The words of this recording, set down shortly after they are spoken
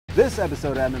This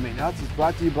episode of MMA Nuts is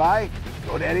brought to you by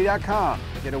GoDaddy.com.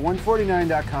 Get a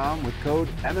 $149.com with code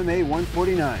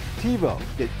MMA149. TiVo,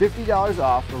 get $50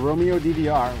 off a Romeo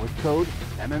DVR with code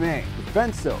MMA. With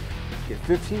Benso, get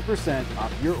 15%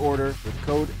 off your order with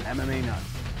code MMA Nuts.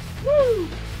 Woo!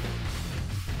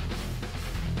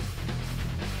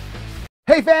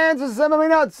 Hey fans, this is MMA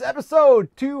Nuts, episode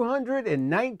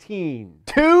 219.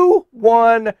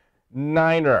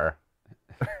 219er.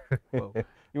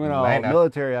 You went all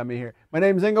military on me here. My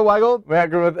name is Ingo Weigel. Matt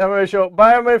Grew with MMA Show.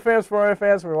 By MMA fans, for MMA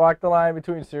fans, we walk the line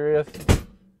between serious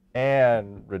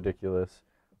and ridiculous.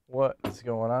 What is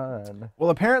going on? Well,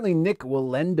 apparently Nick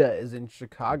Wallenda is in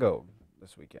Chicago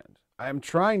this weekend. I am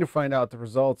trying to find out the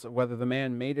results of whether the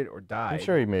man made it or died. I'm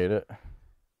sure he made it.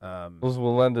 Those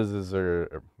Wallendas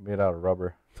are made out of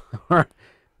rubber. Oh,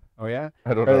 yeah?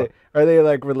 I don't know. Are they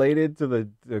like related to the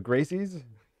Gracies?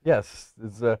 Yes.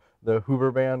 It's the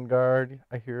Hoover Band guard,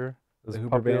 I hear. The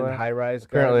Hoover Band high-rise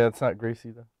guard? Apparently that's not Gracie,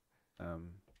 though.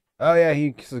 Oh, yeah.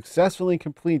 He successfully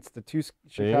completes the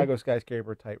Chicago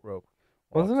skyscraper tightrope.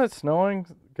 Wasn't it snowing?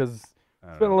 Because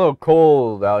it's been a little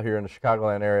cold out here in the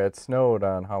Chicagoland area. It snowed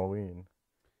on Halloween.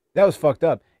 That was fucked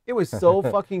up. It was so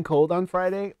fucking cold on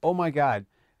Friday. Oh, my God.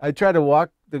 I tried to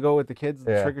walk to go with the kids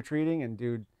trick-or-treating, and,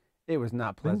 dude, it was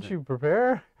not pleasant. Didn't you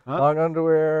prepare? Huh? Long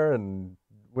underwear and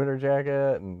winter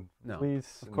jacket and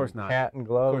fleece. Of course not. Hat and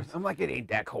gloves. I'm like, it ain't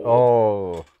that cold.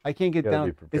 Oh. I can't get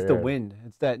down. It's the wind.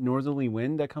 It's that northerly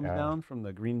wind that comes down from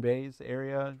the Green Bay's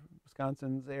area,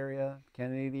 Wisconsin's area,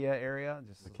 Canada area.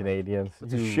 Just the Canadians.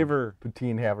 It's a shiver.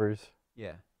 Poutine havers.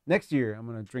 Yeah. Next year, I'm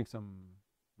going to drink some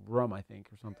rum, I think,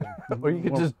 or something. Or you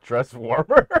could just dress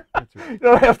warmer. You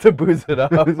don't have to booze it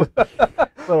up.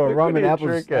 Little rum and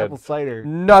apple cider.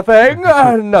 Nothing.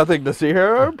 Nothing to see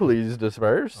here. Please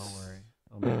disperse. Don't worry.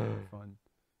 It'll make it fun.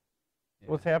 Yeah.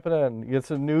 What's happening? You get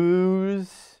some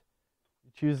news.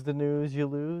 You choose the news, you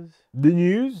lose. The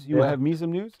news? You have me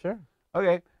some news? Sure.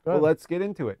 Okay. Well, let's get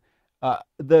into it.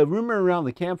 The rumor around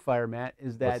the campfire, Matt,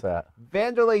 is that,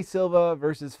 Wanderlei Silva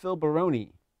versus Phil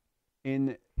Baroni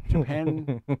in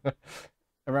Japan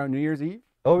around New Year's Eve.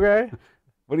 Okay.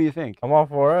 What do you think? I'm all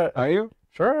for it. Are you?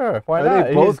 Sure. Why Are not?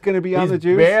 They both going to be on the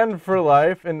juice? He's banned for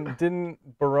life, and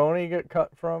didn't Baroni get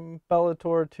cut from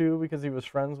Bellator too because he was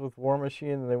friends with War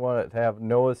Machine and they wanted to have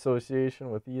no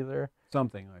association with either?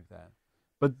 Something like that.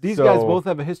 But these guys both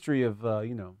have a history of,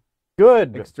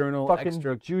 good external,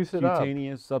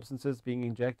 cutaneous substances being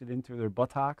injected into their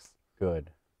buttocks. Good.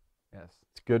 Yes.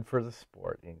 It's good for the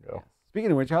sport, Ingo. Yes.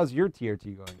 Speaking of which, how's your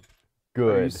TRT going?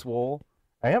 Good. Are you swole?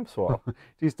 I am swole. Do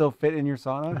you still fit in your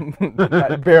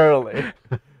sauna? Barely.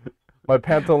 My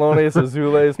pantalones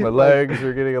azules, my legs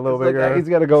are getting a little bigger. Like he's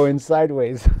got to go in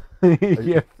sideways. You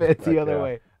can't fit the other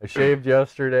way. I shaved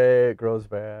yesterday. It grows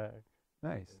back.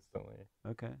 Nice. Instantly.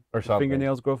 Okay. Or something.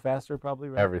 Fingernails grow faster, probably,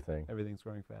 right? Everything. Everything's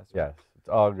growing faster. Yes. It's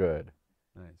all good.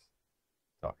 Nice.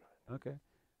 It's all Okay.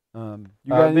 good.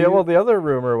 The other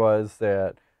rumor was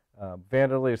that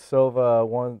Wanderlei Silva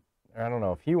I don't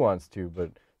know if he wants to,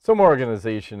 but some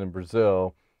organization in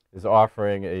Brazil is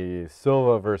offering a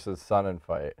Silva versus Sonnen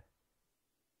fight.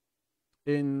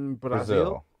 In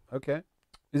Brazil? Okay.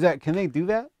 Can they do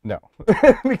that? No.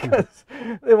 Because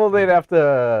they'd have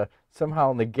to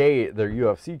somehow negate their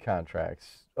UFC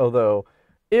contracts. Although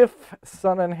if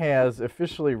Sonnen has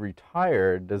officially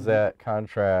retired, does that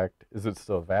contract, is it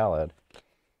still valid?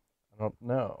 I don't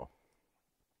know.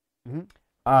 Mm-hmm.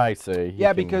 I say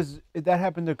because that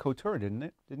happened to Couture, didn't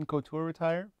it? Didn't Couture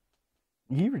retire?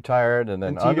 He retired and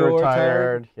then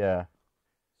under-retired. Yeah.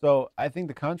 So I think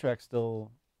the contract's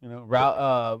still,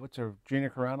 what's her,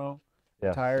 Gina Carano?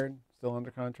 Retired, still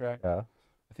under contract. Yeah.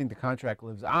 I think the contract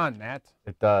lives on, Matt.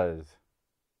 It does.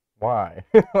 Why?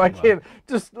 I can't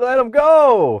just let him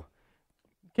go.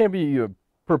 It can't be a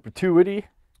perpetuity.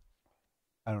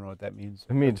 I don't know what that means.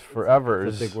 It means forever.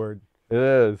 It's a big word. It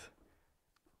is.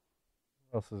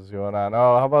 What else is going on?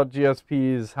 Oh, how about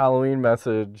GSP's Halloween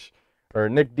message, or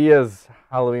Nick Diaz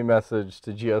Halloween message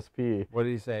to GSP? What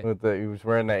did he say? He was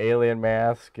wearing the alien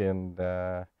mask, and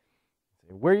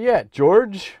where you at,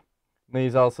 George? And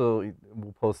he's also,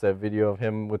 we'll post that video of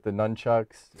him with the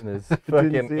nunchucks and his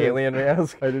fucking alien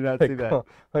mask. I did not see that.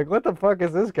 Like, what the fuck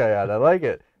is this guy on? I like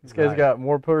it. This guy's got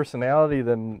more personality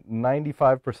than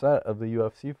 95% of the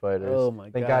UFC fighters. Oh my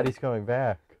God. Thank God he's coming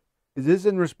back. Is this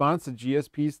in response to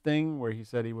GSP's thing where he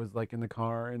said he was like in the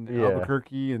car in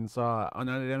Albuquerque and saw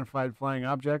unidentified flying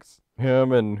objects?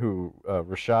 Him and who?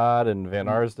 Rashad and Van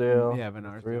Arsdale? Yeah, Van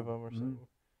Arsdale. 3 of them or something.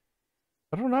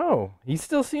 I don't know. He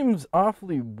still seems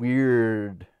awfully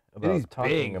weird about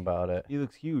talking big. about it. He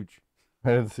looks huge. I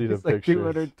didn't see the He's like pictures.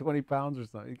 220 pounds or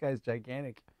something. This guy's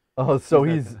gigantic. Oh, so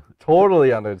he's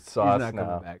totally on the sauce He's not now.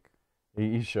 coming back.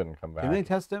 He shouldn't come back. Can they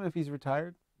test him if he's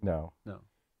retired? No. No.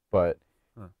 But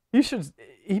he should.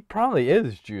 He probably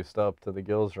is juiced up to the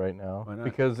gills right now. Why not?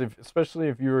 Because especially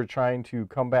if you were trying to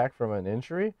come back from an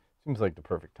injury, seems like the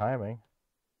perfect timing.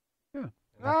 Yeah.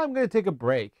 I'm gonna take a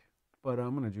break, but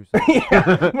I'm gonna juice up.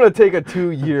 Yeah, I'm gonna take a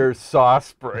 2-year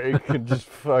sauce break and just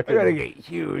fucking. I gotta get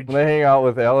huge. I'm gonna hang out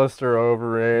with Alistair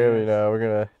Overeem. You know, we're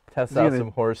gonna test out gonna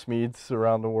some horse meats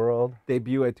around the world.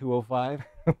 Debut at 205.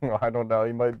 I don't know.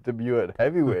 He might debut at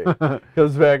heavyweight.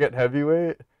 Goes back at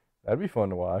heavyweight. That'd be fun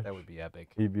to watch. That would be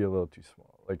epic. He'd be a little too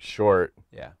small, like short.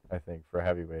 Yeah. I think for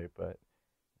heavyweight, but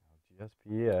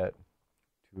GSP at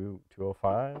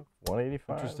 205,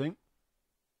 185. Interesting.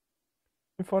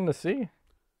 Be fun to see.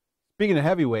 Speaking of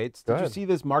heavyweights, Go did you ahead. see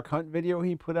this Mark Hunt video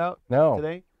he put out No.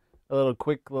 today? A little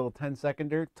quick, little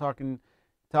 10-seconder talking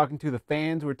to the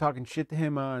fans who were talking shit to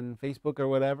him on Facebook or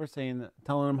whatever,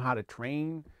 telling him how to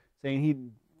train,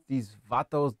 saying these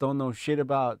vatos don't know shit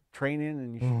about training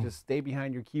and you should just stay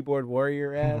behind your keyboard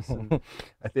warrior ass and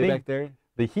stay back there.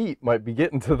 The heat might be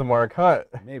getting to the Mark Hunt.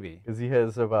 Maybe. Because he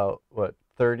has about,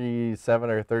 37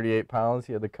 or 38 pounds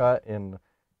he had to cut in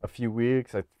a few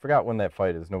weeks. I forgot when that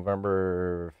fight is,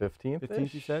 November 15th?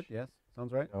 15th, you said? Yes.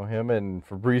 Sounds right. Him and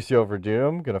Fabricio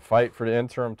Verdum going to fight for the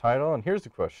interim title. And here's the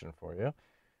question for you.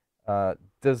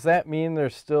 Does that mean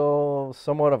there's still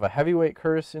somewhat of a heavyweight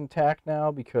curse intact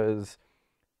now? Because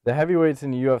the heavyweights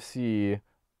in the UFC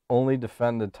only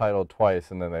defend the title twice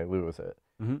and then they lose it.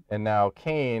 Mm-hmm. And now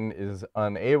Kane is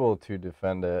unable to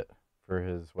defend it for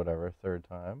his, third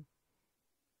time,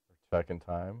 or second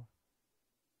time.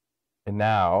 And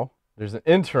now there's an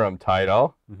interim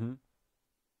title. Mm-hmm.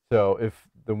 So if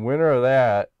the winner of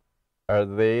that, are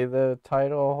they the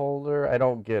title holder? I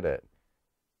don't get it.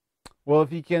 Well, if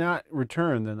he cannot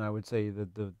return, then I would say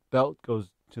that the belt goes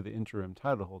to the interim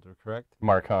title holder, correct?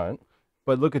 Mark Hunt.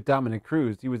 But look at Dominic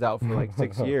Cruz. He was out for like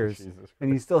 6 years,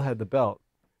 and he still had the belt.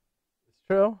 It's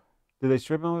true. Did they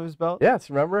strip him of his belt? Yes,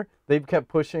 remember? They kept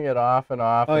pushing it off and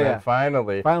off. Oh, and yeah. then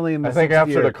finally, In the I think 6th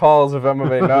after year. the calls of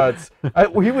MMA Nuts,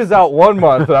 he was out 1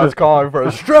 month and I was calling for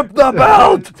strip the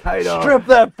belt! Title. Strip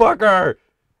that fucker!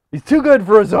 He's too good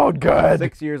for his own good.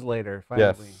 6 years later, finally,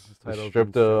 Yes, his title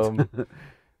stripped him.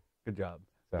 Good job.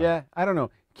 So. Yeah, I don't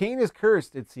know. Kane is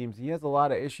cursed, it seems. He has a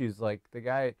lot of issues. Like, the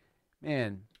guy,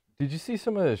 man. Did you see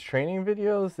some of his training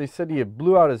videos? They said he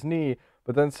blew out his knee,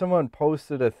 but then someone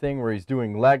posted a thing where he's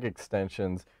doing leg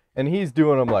extensions, and he's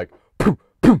doing them like, boom,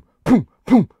 boom, boom,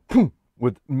 boom, boom,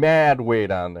 with mad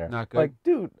weight on there. Not good. Like,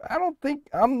 dude, I don't think,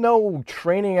 I'm no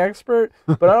training expert,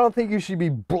 but I don't think you should be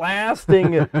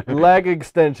blasting leg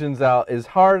extensions out as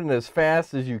hard and as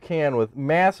fast as you can with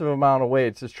massive amount of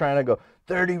weights, just trying to go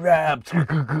 30 reps.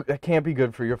 That can't be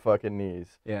good for your fucking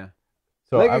knees. Yeah.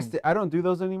 So I don't do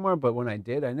those anymore, but when I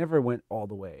did, I never went all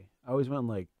the way. I always went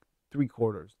like three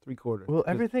quarters. Well,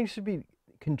 everything should be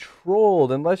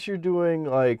controlled unless you're doing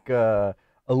like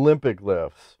Olympic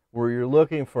lifts where you're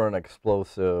looking for an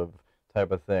explosive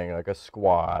type of thing, like a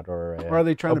squat or are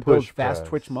they trying to build push fast press.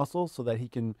 twitch muscles so that he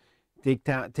can take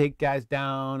guys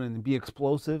down and be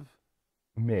explosive,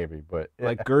 Maybe, but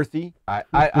like girthy?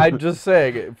 I'd just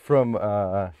say from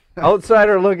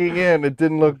outsider looking in, it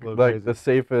didn't look like crazy. the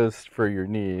safest for your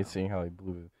knee, seeing how he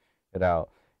blew it out.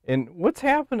 And what's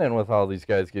happening with all these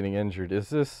guys getting injured? Is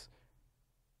this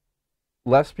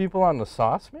less people on the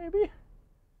sauce, maybe?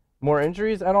 More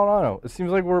injuries? I don't know. It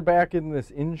seems like we're back in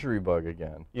this injury bug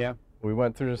again. Yeah. We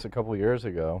went through this a couple years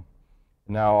ago.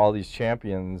 Now all these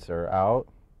champions are out,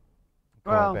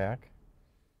 coming back.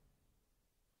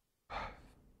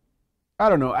 I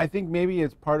don't know. I think maybe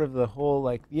it's part of the whole,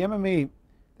 like, the MMA,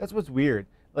 that's what's weird.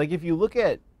 Like, if you look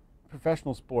at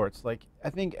professional sports, like,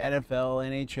 I think NFL,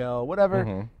 NHL,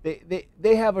 whatever,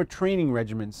 they have a training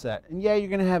regimen set. And, yeah, you're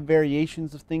going to have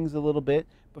variations of things a little bit,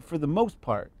 but for the most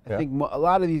part, I think a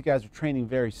lot of these guys are training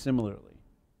very similarly,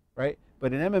 right?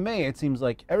 But in MMA, it seems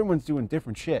like everyone's doing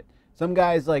different shit. Some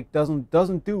guys, like, doesn't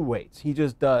do weights. He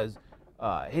just does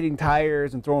hitting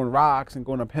tires and throwing rocks and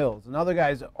going up hills. And other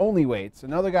guys only weights.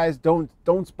 And other guys don't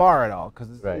spar at all because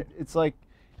it's like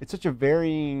it's such a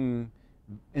varying,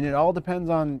 and it all depends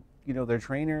on their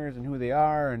trainers and who they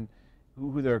are and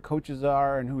who their coaches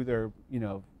are and who their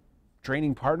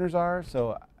training partners are.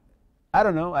 So I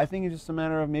don't know. I think it's just a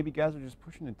matter of maybe guys are just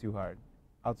pushing it too hard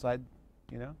outside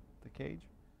the cage.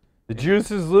 The juice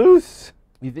is loose.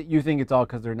 You think it's all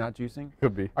because they're not juicing?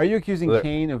 Could be. Are you accusing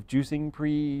Kane of juicing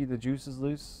pre the juice is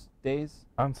loose days?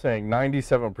 I'm saying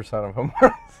 97% of them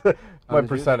are. My the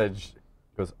percentage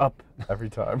goes up every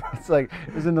time. It's like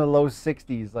it was in the low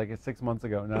 60s like 6 months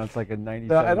ago. Now it's like a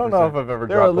 97%. I don't know if I've ever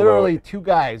There are dropped literally below. 2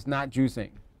 guys not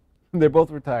juicing. They're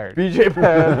both retired. BJ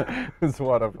Penn is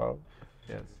one of them.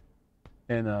 Yes.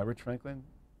 And Rich Franklin?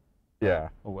 Yeah.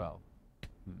 Oh, well.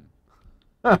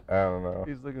 I don't know.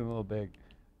 He's looking a little big.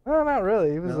 No, not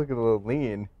really. He was No? looking a little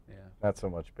lean. Yeah. Not so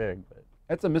much big, but.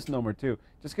 That's a misnomer, too.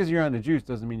 Just because you're on the juice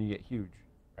doesn't mean you get huge.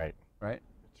 Right. Right?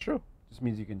 It's true. Just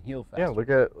means you can heal faster. Yeah, look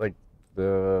at, like,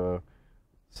 the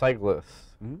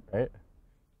cyclists, right?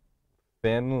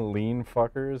 Thin, lean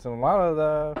fuckers. And a lot of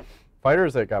the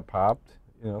fighters that got popped,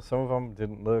 you know, some of them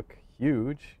didn't look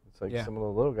huge. It's like some of the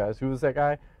little guys. Who was that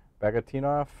guy?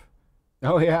 Bagatinov?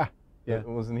 Oh, yeah. Yeah.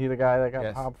 Wasn't he the guy that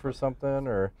got popped for something?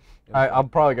 Or I'm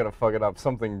probably going to fuck it up.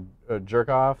 Something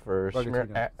Jerkoff or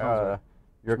Smirnoff?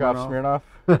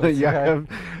 Yakov.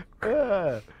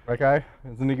 That guy?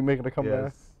 Isn't he making a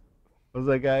comeback? Yes. What was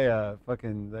that guy,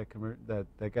 fucking, that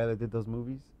guy that did those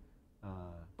movies?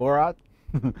 Borat?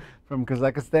 From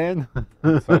Kazakhstan?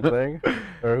 Something?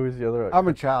 Or who's the other? I'm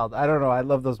a child. I don't know. I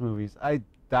love those movies. I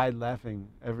died laughing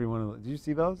every one of them. Did you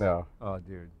see those? No. Oh,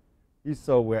 dude. He's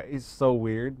so weird. He's so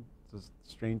weird. Just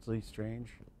strangely strange.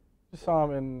 Just saw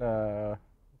him in, what's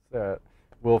that?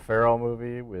 Will Ferrell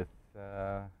movie with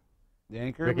The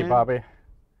Anchor Ricky Man? Bobby.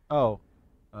 Oh.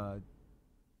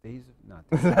 Days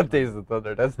of... Not Days of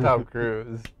Thunder. That's Tom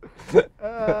Cruise. We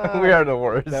are the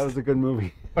worst. That was a good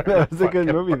movie. That was a good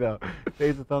movie, though.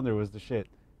 Days of Thunder was the shit.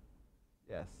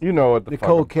 Yes. You know what the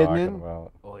Nicole fuck I'm talking Kidman?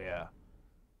 about. Oh, yeah.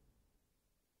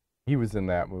 He was in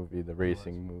that movie, the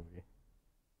racing movie.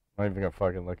 I'm not even gonna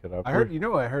fucking look it up. I heard. You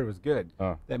know what I heard was good?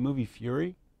 Oh. That movie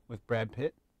Fury with Brad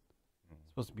Pitt. It's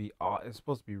supposed to be. It's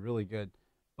supposed to be really good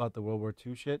about the World War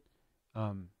II shit.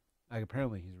 Like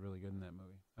apparently he's really good in that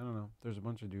movie. I don't know. There's a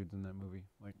bunch of dudes in that movie,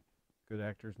 like good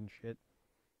actors and shit.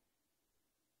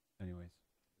 Anyways,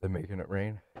 They're making it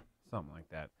rain. something like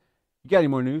that. You got any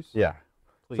more news? Yeah.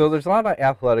 Please. So there's a lot of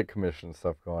athletic commission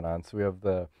stuff going on. So we have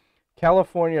the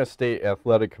California State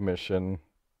Athletic Commission,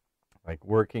 like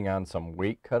working on some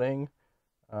weight cutting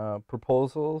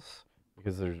proposals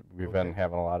because we've been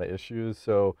having a lot of issues.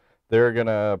 So they're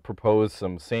gonna propose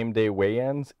some same-day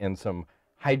weigh-ins and some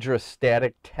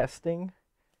hydrostatic testing.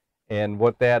 And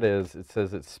what that is, it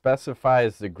says it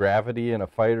specifies the gravity in a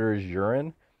fighter's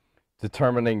urine,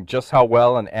 determining just how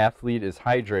well an athlete is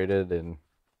hydrated. And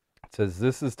it says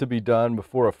this is to be done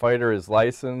before a fighter is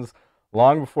licensed,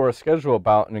 long before a scheduled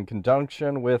bout, and in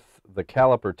conjunction with the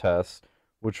caliper test,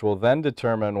 which will then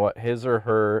determine what his or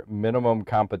her minimum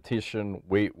competition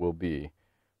weight will be.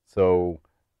 So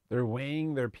they're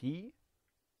weighing their pee?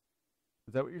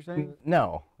 Is that what you're saying?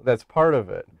 No, that's part of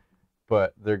it.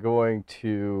 But they're going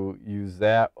to use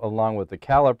that along with the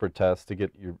caliper test to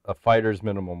get a fighter's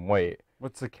minimum weight.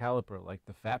 What's the caliper? Like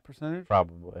the fat percentage?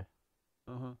 Probably.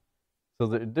 Uh-huh. So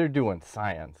they're doing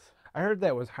science. I heard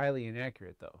that was highly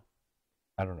inaccurate, though.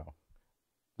 I don't know.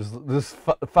 Just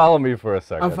follow me for a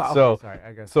second. Sorry,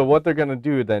 I guess. So what they're going to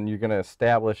do then, you're going to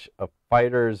establish a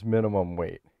fighter's minimum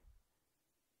weight.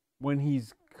 When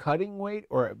he's cutting weight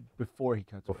or before he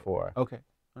cuts Before. weight? Okay.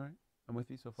 All right. I'm with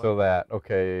you so far. So that,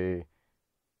 okay,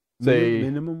 say...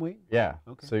 Minimum weight? Yeah.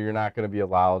 Okay. So you're not going to be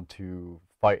allowed to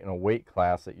fight in a weight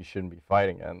class that you shouldn't be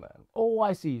fighting in then. Oh,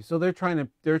 I see. So they're trying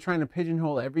to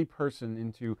pigeonhole every person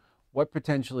into what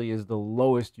potentially is the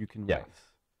lowest you can weigh. Yes.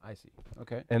 I see.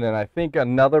 Okay. And then I think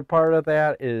another part of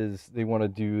that is they want to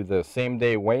do the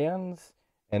same-day weigh-ins,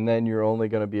 and then you're only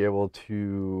going to be able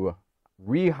to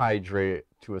rehydrate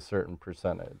to a certain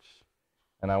percentage.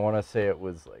 And I want to say it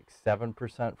was like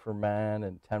 7% for men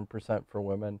and 10% for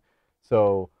women.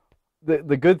 So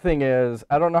the good thing is,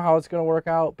 I don't know how it's going to work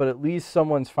out, but at least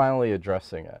someone's finally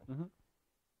addressing it. Mm-hmm.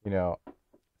 You know.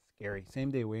 Scary.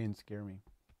 Same-day weigh-ins scare me.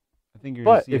 I think you're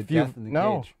going to see a death in the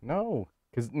cage. No,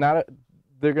 because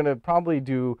they're going to probably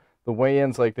do the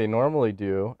weigh-ins like they normally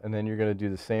do, and then you're going to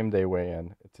do the same-day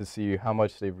weigh-in to see how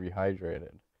much they've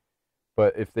rehydrated.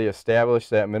 But if they establish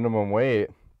that minimum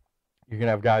weight, you're going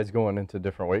to have guys going into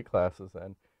different weight classes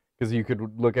then. Because you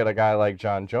could look at a guy like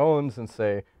John Jones and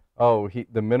say, oh,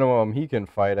 the minimum he can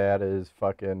fight at is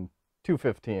fucking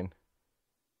 215.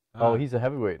 Oh, he's a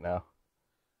heavyweight now.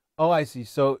 Oh, I see.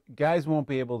 So guys won't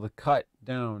be able to cut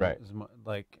down right. as much.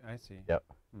 Like, I see. Yep.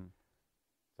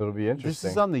 So it'll be interesting.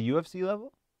 This is on the UFC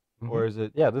level? Mm-hmm. Or is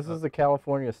it? Yeah, this is the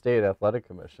California State Athletic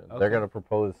Commission. Okay. They're going to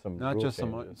propose some not rule just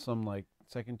changes. some like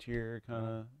second tier kind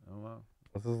of. Oh, wow.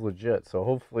 This is legit. So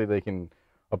hopefully they can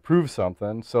approve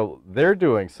something. So they're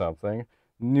doing something.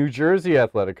 New Jersey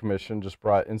Athletic Commission just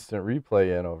brought instant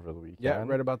replay in over the weekend. Yeah, I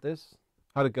read about this.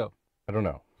 How'd it go? I don't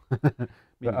know.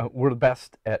 We're the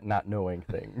best at not knowing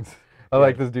things. I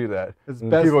like to do that. It's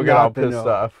best people get all pissed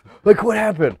off. Like, what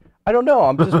happened? I don't know.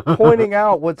 I'm just pointing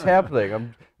out what's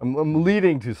happening. I'm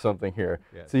leading to something here.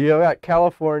 Yes. So you got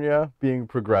California being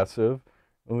progressive,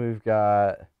 and we've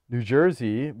got New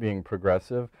Jersey being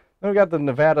progressive. Then we got the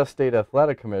Nevada State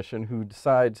Athletic Commission, who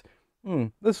decides,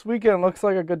 this weekend looks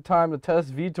like a good time to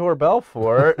test Vitor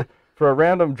Belfort for a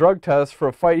random drug test for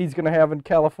a fight he's going to have in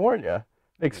California.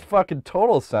 Makes fucking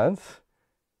total sense.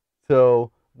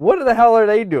 So what the hell are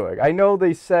they doing? I know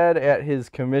they said at his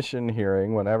commission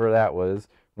hearing, whenever that was,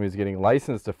 when he was getting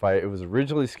licensed to fight, it was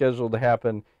originally scheduled to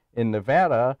happen in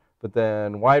Nevada, but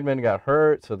then Weidman got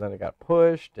hurt, so then it got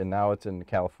pushed, and now it's in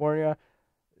California.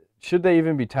 Should they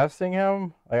even be testing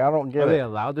him? Like, I don't get it. Are they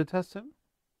allowed to test him?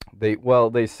 They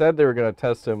said they were going to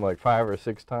test him like 5 or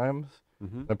 6 times.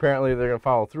 Mm-hmm. Apparently, they're going to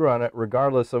follow through on it,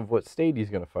 regardless of what state he's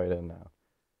going to fight in now.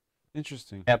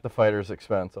 Interesting. At the fighter's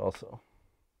expense, also.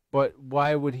 But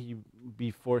why would he be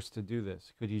forced to do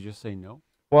this? Could he just say no?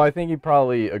 Well, I think he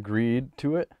probably agreed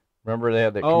to it. Remember, they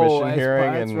had the commission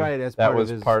hearing, that's and right. That's that part was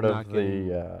of his part not of getting-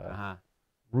 the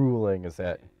ruling is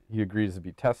that he agrees to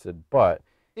be tested, but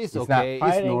It's he's okay. not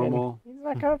fighting. It's normal. He's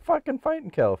not gonna fucking fight in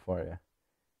California.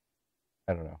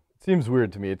 I don't know. It seems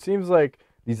weird to me. It seems like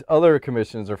these other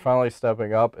commissions are finally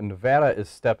stepping up, and Nevada is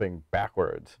stepping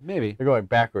backwards. Maybe. They're going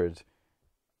backwards.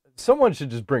 Someone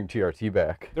should just bring TRT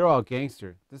back. They're all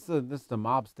gangster. This is the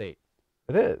mob state.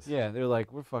 It is. Yeah, they're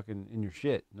like, we're fucking in your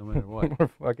shit no matter what. We're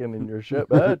fucking in your shit,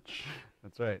 bitch.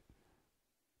 That's right.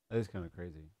 That is kind of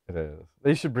crazy. It is.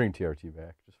 They should bring TRT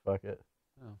back. Just fuck it.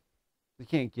 Oh. They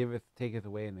can't giveth, taketh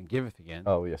away, and then giveth again.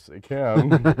 Oh, yes, they can.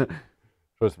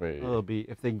 Trust me. It'll be,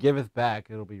 if they giveth back,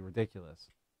 it'll be ridiculous.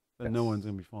 Then no Yes. one's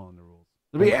going to be following the rules.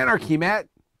 It'll be anarchy, Matt.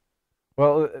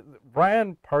 Well,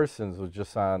 Ryan Parsons was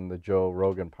just on the Joe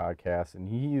Rogan podcast, and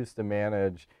he used to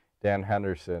manage Dan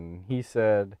Henderson.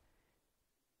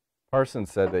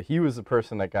 Parsons said that he was the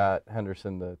person that got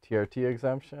Henderson the TRT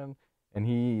exemption, and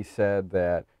he said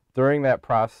that during that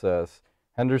process,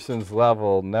 Henderson's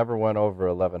level never went over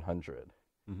 1100.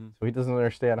 Mm-hmm. So he doesn't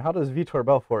understand, how does Vitor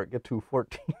Belfort get to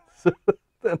 14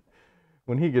 then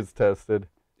when he gets tested?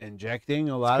 Injecting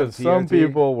a lot of Because some TRT.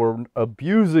 people were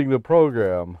abusing the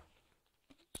program,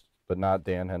 but not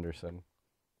Dan Henderson.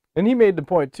 And he made the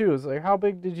point, too. It's like, how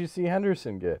big did you see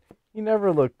Henderson get? He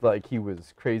never looked like he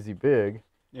was crazy big.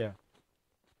 Yeah.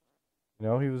 You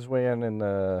know, he was weighing in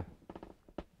the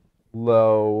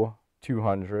low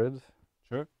 200s.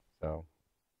 Sure. So,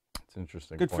 it's an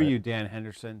interesting Good for point. you, Dan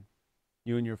Henderson.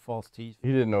 You and your false teeth.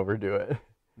 He didn't overdo it.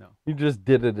 No. He just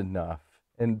did it enough.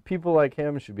 And people like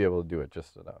him should be able to do it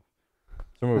just enough.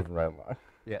 So, moving right along.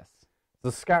 Yes. So,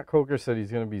 Scott Coker said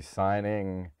he's going to be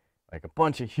signing, like, a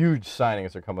bunch of huge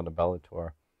signings are coming to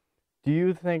Bellator. Do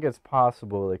you think it's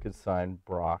possible they could sign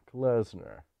Brock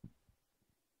Lesnar?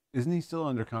 Isn't he still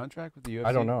under contract with the UFC?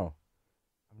 I don't know.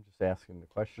 I'm just asking the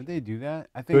question. Would they do that?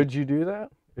 I think. Could you do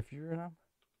that if you're him?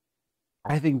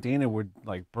 I think Dana would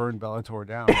like burn Bellator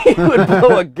down. He would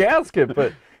blow a gasket,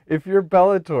 but if you're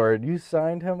Bellator and you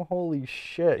signed him, holy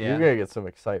shit, Yeah. you're going to get some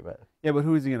excitement. Yeah, but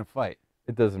who is he gonna fight?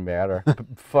 It doesn't matter.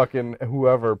 Fucking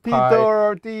whoever. Vitor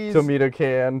Ortiz. Tomato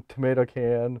can,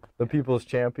 the people's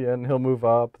champion. He'll move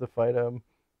up to fight him.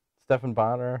 Stephen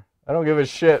Bonner. I don't give a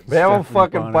shit. Have him Stephen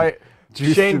fucking Bonner. fight. Juice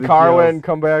to Shane the Carwin gills.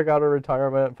 come back out of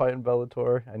retirement, fighting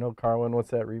Bellator. I know Carwin wants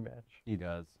that rematch. He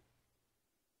does.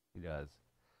 He does.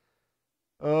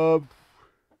 Well,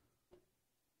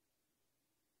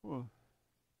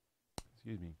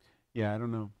 excuse me. Yeah, I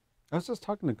don't know. I was just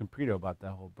talking to Caprito about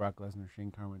that whole Brock Lesnar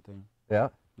Shane Carwin thing. Yeah?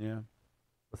 Yeah.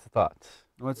 What's the thoughts?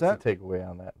 What's that? What's the takeaway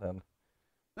on that then?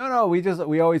 No.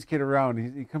 We always kid around.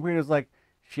 Caprito's like,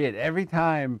 shit. Every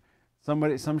time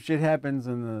some shit happens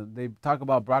and they talk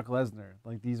about Brock Lesnar,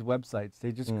 like these websites,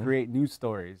 they just create news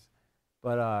stories.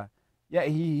 But yeah,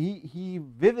 he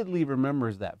vividly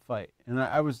remembers that fight, and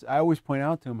I always point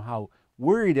out to him how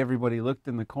worried everybody looked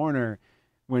in the corner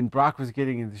when Brock was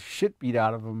getting the shit beat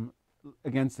out of him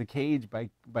against the cage by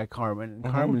Carwin, and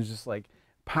Carwin's just like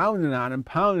pounding on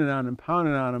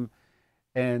him,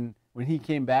 and when he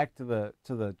came back to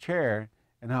the chair.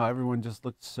 And how everyone just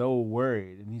looked so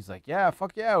worried. And he's like, yeah,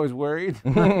 fuck yeah, I was worried.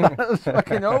 I thought it was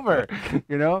fucking over,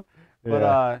 you know? But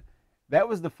Yeah. that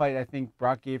was the fight I think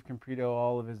Brock gave Caprito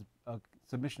all of his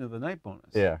submission of the night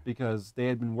bonus. Yeah. Because they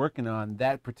had been working on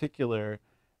that particular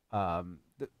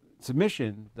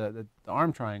submission, the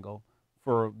arm triangle,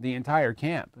 for the entire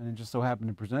camp. And it just so happened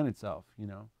to present itself, you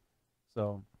know?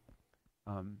 So,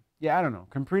 yeah, I don't know.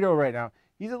 Caprito right now,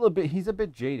 he's a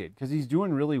bit jaded because he's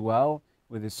doing really well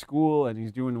with his school, and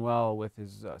he's doing well with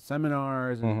his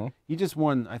seminars. And he just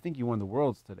won. I think he won the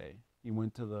Worlds today. He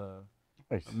went to the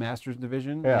Masters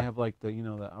division. Yeah. They have like the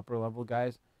the upper level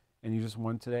guys, and he just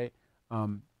won today.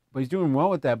 but he's doing well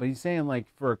with that. But he's saying, like,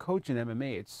 for a coach in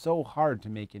MMA, it's so hard to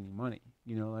make any money.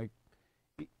 You know, like,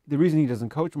 the reason he doesn't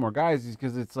coach more guys is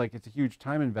because it's like it's a huge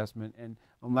time investment, and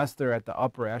unless they're at the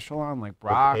upper echelon, like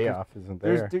Brock, the payoff isn't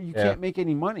there. You can't make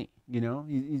any money. You know,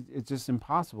 it's just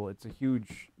impossible. It's a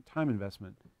huge time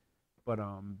investment. But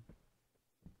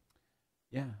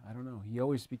yeah, I don't know. He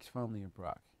always speaks fondly of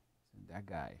Brock. That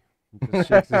guy. He just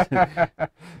shakes his head.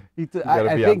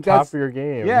 I think on top of your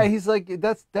game. Yeah, he's like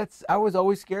that's. I was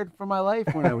always scared for my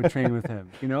life when I would train with him.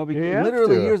 You know, because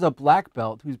literally here's a black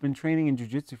belt who's been training in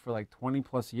jiu-jitsu for like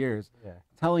 20+ years. Yeah.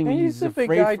 Telling me he's a big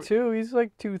guy too. He's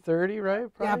like 230,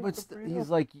 right? Probably yeah, but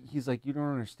he's like you don't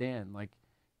understand. Like,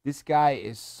 this guy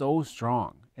is so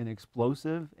strong and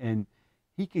explosive, and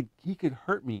he could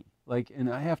hurt me. Like,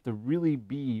 and I have to really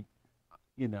be,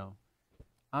 you know,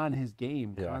 on his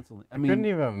game constantly. I mean, couldn't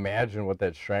even imagine what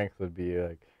that strength would be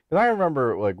like. Because I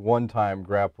remember, like, one time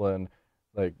grappling,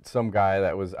 like, some guy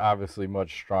that was obviously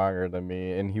much stronger than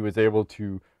me, and he was able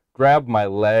to grab my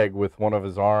leg with one of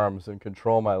his arms and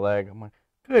control my leg. I'm like,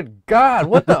 good God,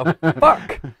 what the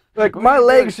fuck? Like, my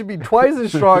leg should be twice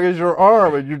as strong as your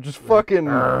arm, and you're just fucking,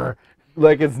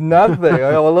 like, it's nothing. Like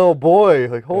a little boy.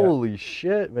 Like, holy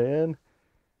shit, man.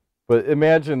 But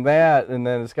imagine that, and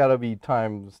then it's got to be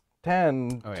times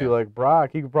 10 to like Brock.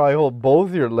 He could probably hold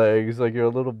both your legs like you're a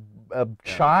little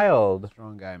child.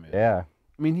 Strong guy, man. Yeah.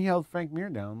 I mean, he held Frank Mir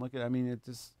down.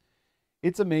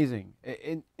 It's amazing.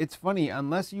 It's funny,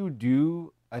 unless you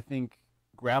do, I think,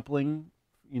 grappling,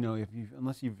 you know,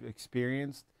 unless you've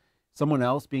experienced someone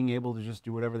else being able to just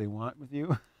do whatever they want with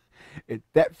you,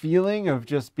 that feeling of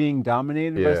just being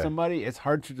dominated by somebody, it's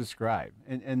hard to describe.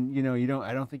 And you know,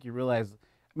 I don't think you realize.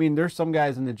 I mean, there's some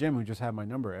guys in the gym who just have my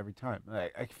number every time.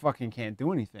 I fucking can't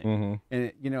do anything.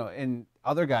 And you know, and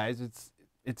other guys,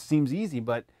 it seems easy,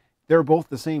 but they're both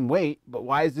the same weight. But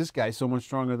why is this guy so much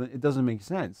stronger than? It doesn't make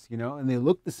sense, you know. And they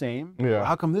look the same. Yeah.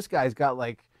 How come this guy's got,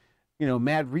 like, you know,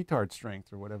 mad retard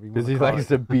strength or whatever you want to call it? Because he likes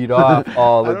to beat off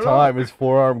all the time. His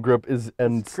forearm grip is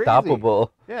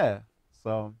unstoppable. Yeah.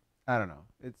 So I don't know.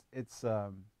 It's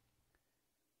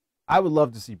I would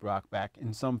love to see Brock back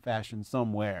in some fashion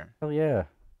somewhere. Hell yeah.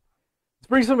 Let's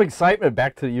bring some excitement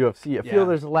back to the UFC. I feel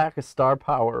there's a lack of star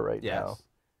power right now.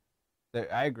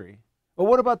 I agree. But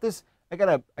what about this? I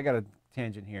got a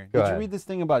tangent here. Did you read this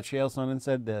thing about Chael Sonnen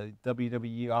said the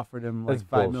WWE offered him like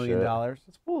 $5 million?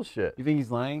 That's bullshit. You think he's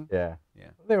lying? Yeah.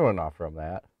 They wouldn't offer him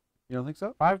that. You don't think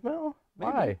so? $5 million?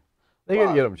 Why? They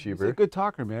gotta get him cheaper. He's a good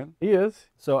talker, man. He is.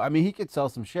 So I mean, he could sell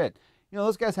some shit. You know,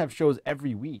 those guys have shows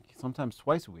every week, sometimes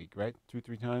twice a week, right?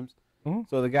 2-3 times.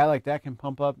 So the guy like that can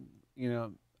pump up, you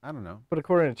know, I don't know. But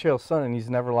according to Chael Sonnen, he's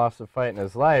never lost a fight in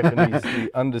his life, and he's the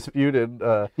undisputed,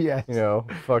 you know,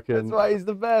 fucking... That's why he's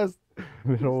the best.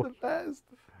 He's the best.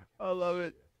 I love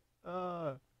it.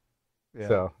 Yeah,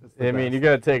 so, I mean, you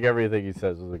got to take everything he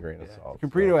says with a grain of salt.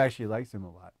 Caprito actually likes him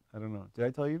a lot. I don't know. Did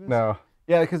I tell you this? No.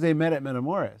 Yeah, because they met at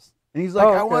Metamoris. And he's like,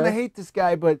 I want to hate this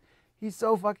guy, but he's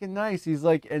so fucking nice. He's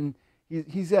like, and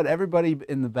he's got everybody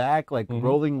in the back, like,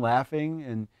 rolling, laughing,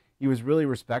 and he was really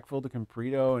respectful to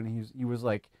Caprito, and he was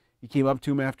like, he came up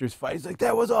to him after his fight. He's like,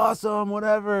 that was awesome,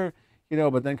 whatever. You know,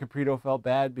 but then Caprito felt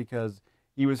bad because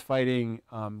he was fighting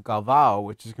Galvao,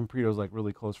 which is Caprito's, like,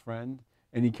 really close friend.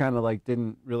 And he kind of, like,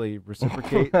 didn't really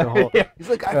reciprocate the whole... He's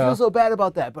like, I feel so bad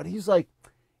about that. But he's like,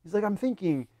 I'm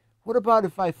thinking, what about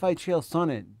if I fight Chael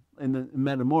Sonnen in the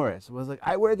Metamoris? I was like,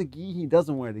 I wear the gi, he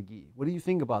doesn't wear the gi. What do you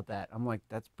think about that? I'm like,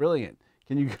 that's brilliant.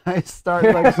 Can you guys start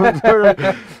like some sort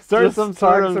of start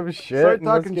talking shit? He's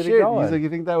like, you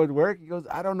think that would work? He goes,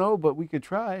 I don't know, but we could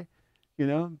try, you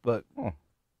know. But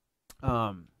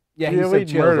he said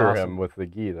we'd murder him with the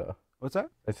gi, though. What's that?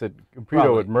 I said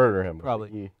Caprito would murder him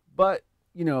probably. With the gi. But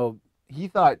you know, he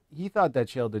thought that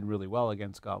Chael did really well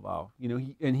against Galvao. You know,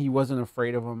 he wasn't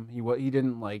afraid of him. He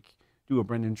didn't like do a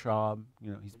Brendan Schaub.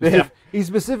 You know, he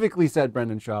specifically said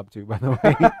Brendan Schaub too, by the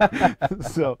way.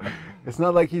 So it's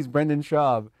not like he's Brendan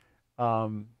Schaub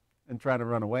and trying to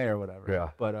run away or whatever.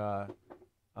 Yeah. But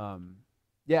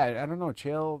yeah, I don't know.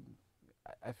 Chael,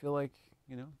 I feel like,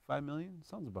 you know, $5 million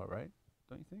sounds about right,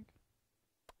 don't you think?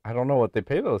 I don't know what they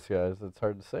pay those guys. It's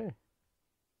hard to say.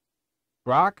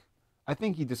 Brock, I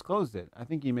think he disclosed it. I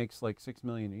think he makes like $6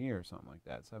 million a year or something like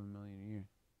that. $7 million a year.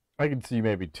 I could see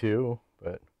maybe 2,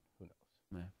 but who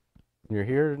knows? You're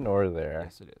here nor there.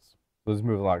 Yes, it is. Let's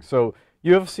move along. So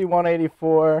UFC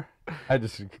 184. I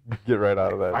just get right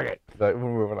out of that. Okay. We're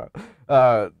moving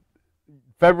on.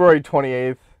 February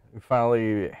 28th. We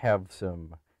finally have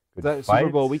some good fights. Is that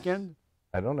Super Bowl weekend?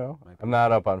 I don't know. I'm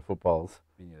not up on footballs.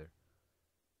 Me neither.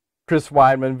 Chris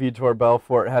Weidman, Vitor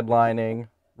Belfort headlining.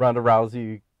 Ronda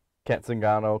Rousey,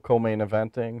 Zingano co-main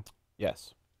eventing.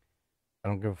 Yes. I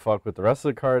don't give a fuck what the rest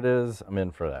of the card is. I'm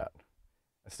in for that.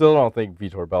 I still don't think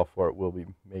Vitor Belfort will be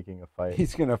making a fight.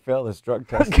 He's gonna fail this drug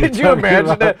test. Could you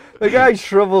imagine that? The guy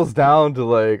shrivels down to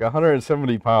like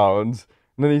 170 pounds,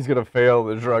 and then he's gonna fail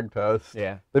the drug test.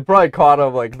 Yeah. They probably caught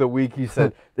him like the week he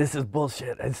said, "This is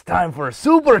bullshit. It's time for a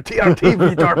super TRT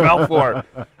Vitor Belfort."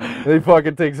 And he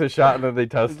fucking takes a shot, and then they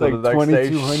test It's him like the next day.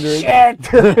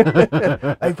 2200.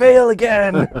 Shit! I fail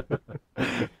again.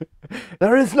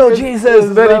 There is no Jesus.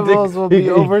 His Then levels will be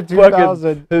over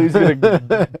 2,000. He's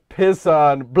gonna piss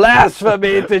on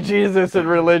blasphemy to Jesus and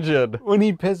religion. When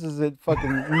he pisses, it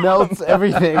fucking melts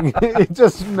everything. It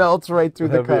just melts right through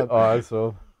That'd the cup. be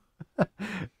awesome.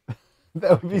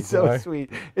 That would be so Why? sweet.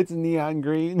 It's neon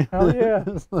green. Hell yeah.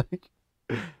 It's like,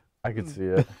 I could see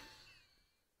it.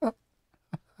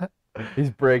 He's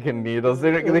breaking needles.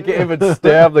 They can't even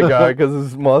stab the guy because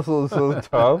his muscle is so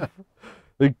tough.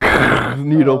 The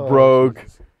needle oh, broke.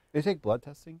 Jesus. They take blood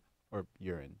testing or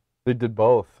urine? They did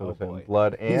both Oh, with him, boy.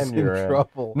 blood He's and in urine.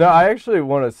 trouble. No, I actually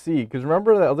want to see, because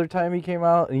remember the other time he came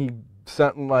out and he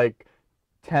sent like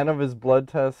 10 of his blood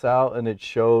tests out and it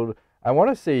showed, I want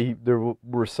to say there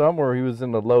were some where he was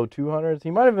in the low 200s.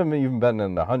 He might have even been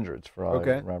in the hundreds for all I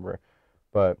remember.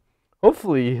 But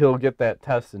hopefully he'll get that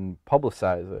test and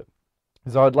publicize it.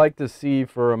 Because I'd like to see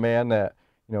for a man that,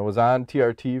 you know, was on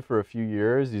TRT for a few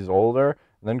years, he's older,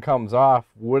 and then comes off,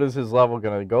 what is his level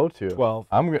going to go to? 12.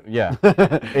 Yeah.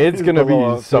 It's going to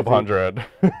below be sub 100.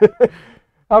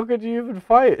 How could you even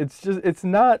fight? It's just, it's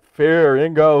not fair,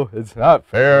 Ingo. It's not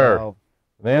fair. Well,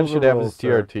 Man those should are have rules, his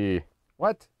sir. TRT.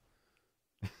 What?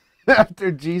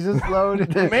 After Jesus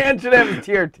load? Man should have his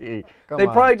TRT. Come They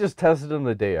on. probably just tested him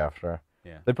the day after.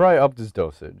 Yeah. They probably upped his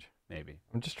dosage. Maybe.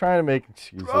 I'm just trying to make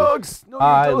excuses. Drugs! No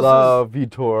I doses. love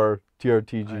Vitor,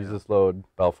 TRT, I know. Jesus load,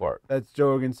 Belfort. That's Joe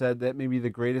Rogan said that may be the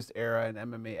greatest era in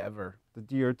MMA ever. The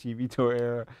DRT Vitor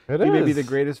era. It He may be is. the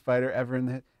greatest fighter ever in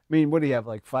the. I mean, what do you have?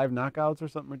 Like 5 knockouts or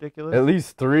something ridiculous? At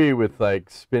least 3 with like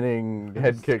spinning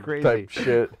head It's kick crazy. type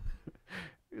shit.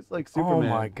 It's like Superman.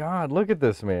 Oh my God! Look at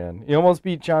this man. He almost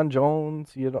beat John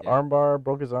Jones. He had an Yeah. armbar,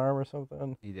 broke his arm or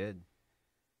something. He did.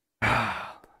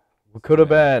 What could have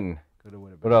been? Could have,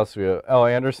 would have. What else we have? Oh,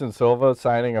 Anderson Silva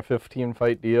signing a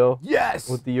 15-fight deal Yes.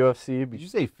 with the UFC. Did you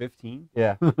say 15?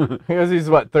 Yeah, because he's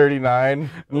what 39.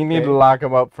 You need Okay. to lock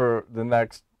him up for the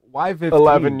next Why 15?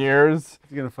 11 years.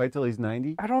 He's gonna fight till he's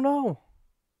 90. I don't know.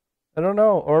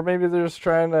 Or maybe they're just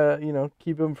trying to, you know,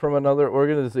 keep him from another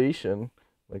organization,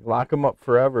 like lock him up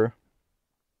forever.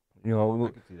 You I know,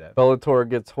 could see that. Bellator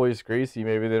gets Hoist Gracie.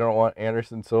 Maybe they don't want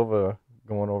Anderson Silva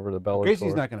going over to Bellator.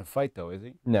 Gracie's not gonna fight though, is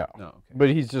he? No. No. Okay. But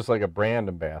he's just like a brand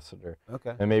ambassador.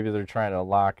 Okay. And maybe they're trying to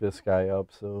lock this guy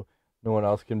up so no one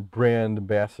else can brand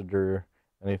ambassador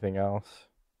anything else.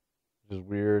 Which is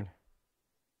weird.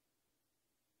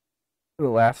 The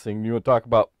last thing you want to talk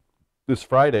about this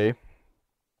Friday,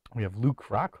 we have Luke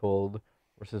Rockhold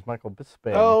versus Michael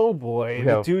Bisping. Oh boy, We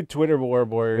the have- 2 Twitter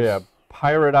warriors. Yeah,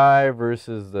 Pirate Eye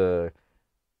versus the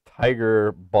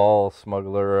Tiger Ball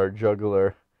smuggler or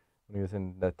juggler when he was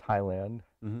in Thailand.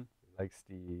 Mm-hmm. He likes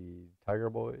the Tiger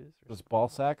Boys. Just ball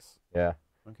sacks. Yeah.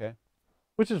 Okay.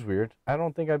 Which is weird. I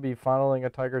don't think I'd be fondling a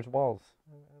tiger's balls.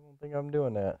 I don't think I'm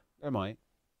doing that. I might.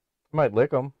 I might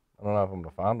lick them. I don't know if I'm going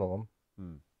to fondle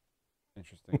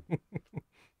Interesting.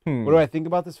 them. What do I think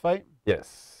about this fight?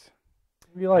 Yes.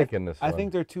 What do you like in this I one?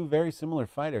 think they're 2 very similar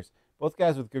fighters. Both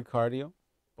guys with good cardio.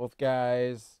 Both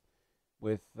guys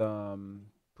with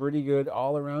pretty good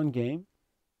all-around game.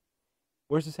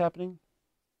 Where's this happening?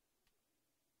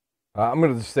 I'm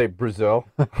going to just say Brazil.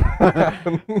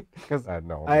 Because I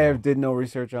know. did no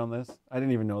research on this. I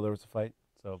didn't even know there was a fight.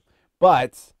 So,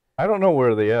 but I don't know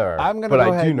where they are. I'm gonna but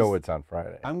go I ahead do and know it's on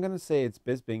Friday. I'm gonna say it's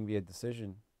Bisping via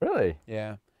decision. Really?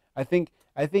 Yeah, I think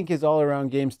his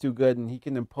all-around game's too good, and he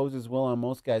can impose his will on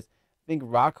most guys. I think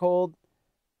Rockhold,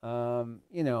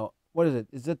 you know, what is it?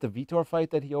 Is it the Vitor fight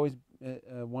that he always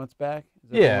wants back? Is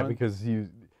that the Yeah, one? because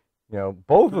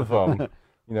both of them,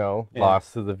 Yeah.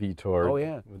 lost to the Vitor Oh,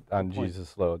 yeah. on Good point.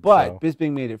 Jesus load. But so.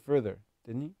 Bisping made it further,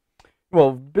 didn't he?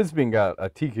 Well, Bisping got a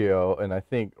TKO, and I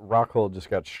think Rockhold just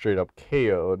got straight up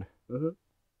KO'd.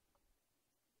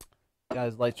 Got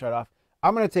his lights shut off.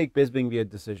 I'm gonna take Bisping via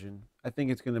decision. I think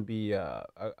it's gonna be a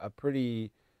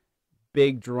pretty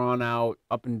big, drawn out,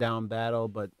 up and down battle.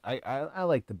 But I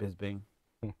like the Bisping.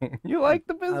 You like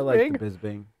the Bisping? I like the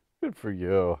Bisping. Good for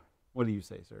you. What do you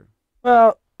say, sir?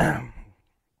 Well,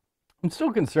 I'm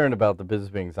still concerned about the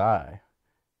Bisping's eye.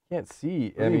 Can't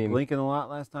see. Was he blinking a lot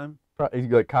last time? He's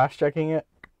like cost checking it.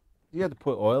 You have to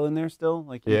put oil in there still,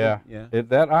 like you Yeah, did? Yeah.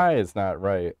 that eye is not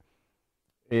right.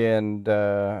 And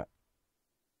I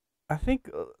think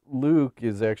Luke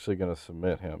is actually going to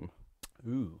submit him.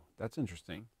 Ooh, that's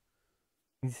interesting.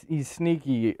 He's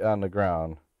sneaky on the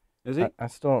ground. Is he? I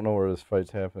still don't know where this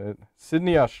fight's happening.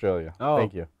 Sydney, Australia. Oh.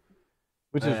 Thank you.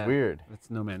 Which is weird. It's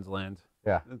no man's land.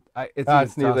 Yeah.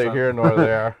 It's neither here nor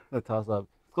there. The toss up.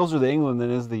 It's closer to England than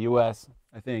it is the U.S.,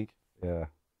 I think. Yeah.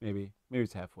 Maybe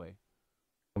it's halfway.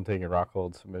 I'm taking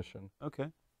Rockhold submission. Okay.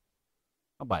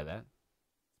 I'll buy that.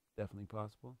 Definitely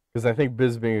possible. Because I think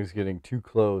Bisping is getting too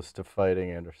close to fighting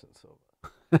Anderson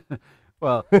Silva.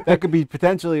 Well, that could be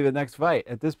potentially the next fight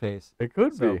at this pace. It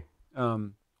could be.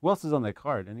 Who else is on that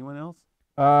card? Anyone else?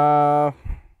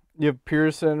 You have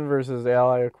Pearson versus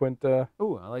Ally Quinta.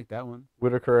 Oh, I like that one.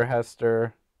 Whitaker,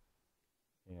 Hester.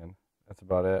 And that's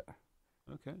about it.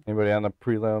 Okay. Anybody on the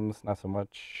prelims? Not so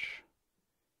much.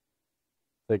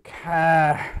 Like,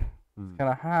 kind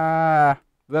of,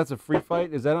 That's a free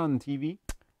fight? Is that on TV?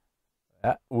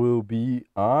 That will be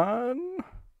on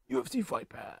UFC Fight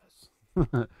Pass.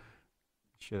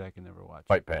 Shit, I can never watch.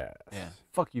 Fight Pass. Yeah.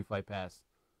 Fuck you, Fight Pass.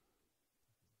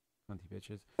 20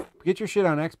 bitches. Get your shit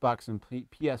on Xbox and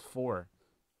PS4.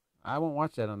 I won't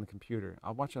watch that on the computer.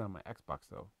 I'll watch it on my Xbox,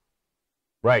 though.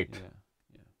 Right.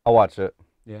 Yeah. I'll watch it.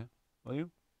 Yeah. Will you?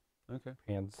 Okay.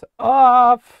 Hands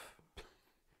off.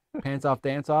 Pants off,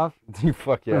 dance off?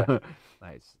 Fuck yeah.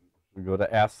 Nice. We go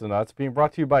to Ask the Nuts, being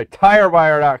brought to you by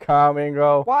TireBuyer.com,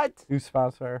 Ingo. What? New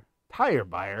sponsor. Tire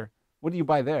buyer? What do you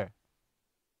buy there?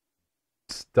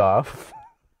 Stuff.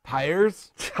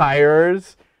 Tires?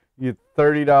 Tires. You get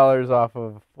 $30 off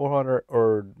of $400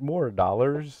 or more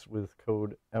dollars with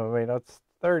code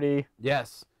MMANUTS30.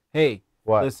 Yes. Hey,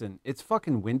 What? listen, it's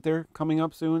fucking winter coming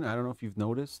up soon. I don't know if you've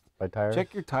noticed. By tires?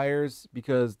 Check your tires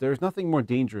because there's nothing more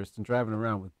dangerous than driving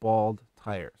around with bald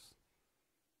tires.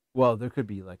 Well, there could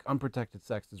be like unprotected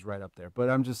sex is right up there, but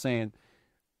I'm just saying.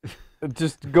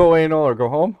 Just go anal or go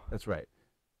home? That's right.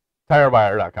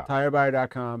 TireBuyer.com.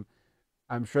 TireBuyer.com.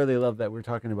 I'm sure they love that we're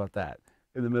talking about that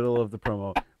in the middle of the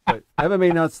promo. But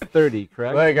MMA Nuts 30,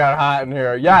 correct? They got hot in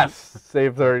here. Yes.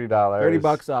 Save $30.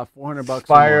 $30 off, $400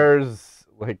 expires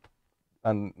like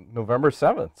on November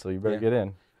 7th, so you better get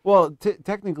in. Well,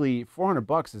 technically,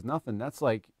 $400 is nothing. That's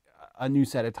like a new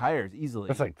set of tires easily.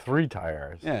 That's like 3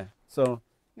 tires. Yeah. So,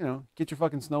 get your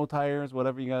fucking snow tires,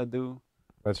 whatever you got to do.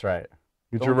 That's right.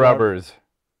 Get Don't your drive- rubbers.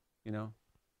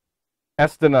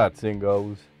 That's the nuts,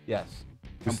 Ingos. Yes.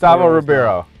 Gustavo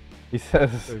Ribeiro. He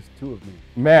says, There's 2 of me.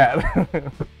 Matt.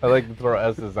 I like to throw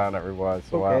S's on every once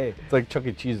in a while. Okay. It's like Chuck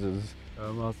E. Cheese's.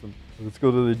 Awesome. Let's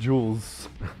go to the jewels.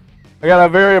 I got a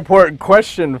very important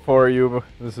question for you.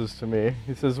 This is to me.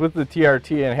 He says, with the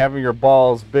TRT and having your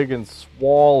balls big and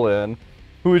swollen,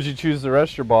 who would you choose to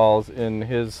rest your balls in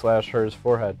his/hers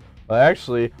forehead? Well,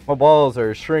 actually, my balls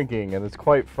are shrinking, and it's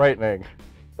quite frightening.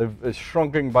 It's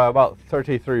shrunking by about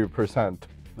 33%.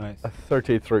 Nice.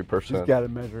 33%. He's got it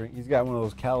measuring. He's got one of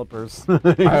those calipers.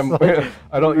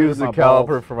 I don't use the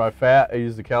caliper for my fat. I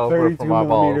use the caliper for my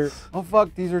balls. Oh,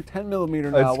 fuck. These are 10 millimeter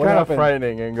now. It's What kind of happened?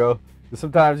 frightening, Ingo.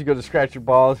 Sometimes you go to scratch your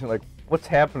balls and you're like, what's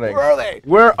happening? Where are they?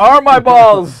 Where are my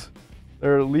balls?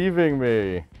 They're leaving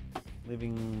me.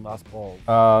 Leaving lost balls.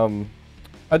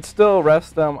 I'd still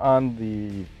rest them on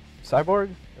the Cyborg.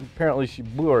 Apparently she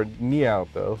blew her knee out,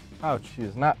 though. Ouch. She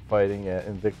is not fighting at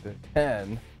Invicta 10,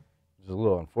 which is a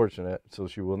little unfortunate. So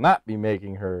she will not be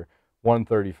making her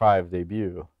 135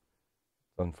 debut.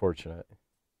 It's unfortunate.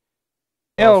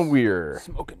 Alan Weir.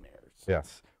 Smoking mirrors.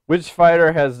 Yes. Which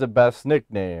fighter has the best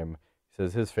nickname? He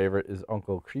says his favorite is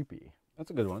Uncle Creepy. That's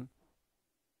a good one.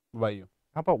 What about you?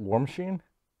 How about War Machine?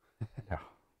 No,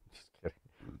 just kidding.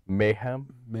 Mayhem?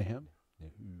 Mayhem?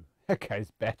 That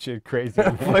guy's batshit crazy.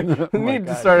 We need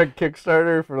to start a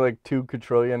Kickstarter for like $2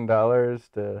 quadrillion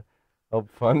to help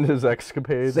fund his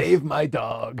escapades. Save my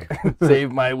dog.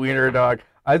 Save my wiener dog.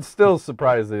 I'm still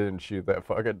surprised they didn't shoot that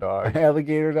fucking dog.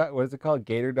 Alligator dog. What is it called?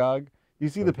 Gator dog? You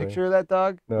see the picture of that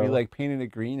dog? No. He like painted it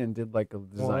green and did like a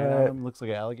design on him. Looks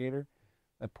like an alligator.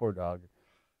 That poor dog.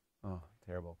 Oh,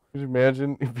 terrible. Could you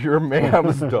imagine if you're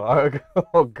Mayhem's dog?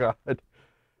 Oh, God.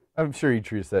 I'm sure he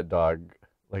treats that dog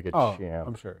like a champ.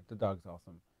 I'm sure. The dog's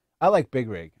awesome. I like Big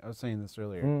Rig. I was saying this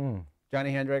earlier.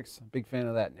 Johnny Hendricks, big fan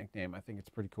of that nickname. I think it's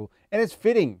pretty cool. And it's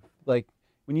fitting. Like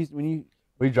when you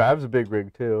He drives a big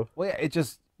rig too. Well, yeah, it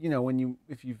just, when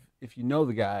if you know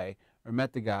the guy or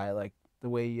met the guy, like the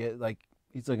way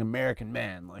he's like American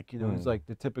man, like he's like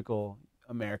the typical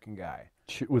American guy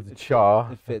With the chaw.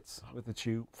 It fits with the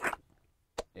chew.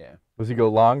 Yeah. Does he go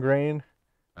long grain?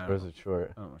 Or is it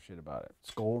short? I don't know shit about it.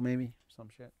 Skull maybe? Some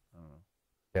shit? I don't know.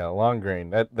 Yeah, long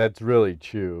grain. That's really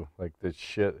chew. Like the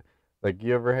shit. Like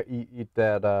you ever eat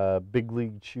that Big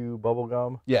League Chew bubble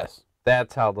gum? Yes.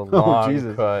 That's how the long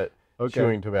Jesus. cut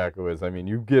chewing tobacco is. I mean,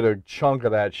 you get a chunk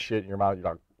of that shit in your mouth, you're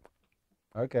like,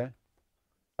 Okay.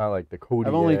 Not like the Kodiak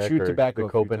I've only chewed or tobacco the a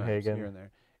few times Copenhagen. here and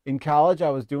there. In college, I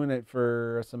was doing it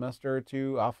for a semester or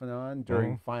two, off and on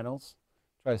during finals.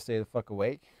 Try to stay the fuck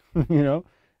awake, instead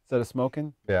of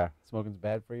smoking. Yeah. Smoking's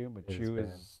bad for you, but chew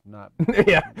is not.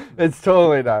 Yeah, it's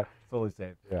totally not. Totally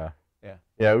safe. Yeah. Yeah.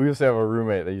 Yeah, we used to have a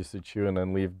roommate that used to chew and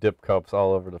then leave dip cups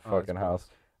all over the fucking gross. house.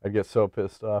 I'd get so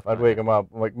pissed off. I'd wake him up.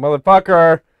 I'm like,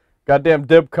 motherfucker, goddamn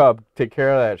dip cup, take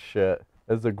care of that shit.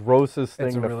 It's the grossest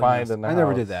thing to find in the house. I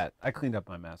never did that. I cleaned up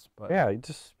my mess. But yeah, you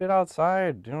just spit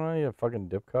outside. You don't need a fucking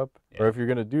dip cup. Yeah. Or if you're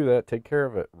going to do that, take care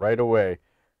of it right away.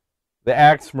 The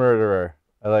axe murderer.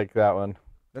 I like that one.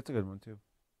 That's a good one, too.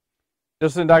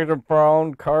 Justin Dr.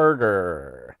 Brown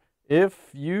Carter.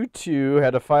 If you two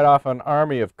had to fight off an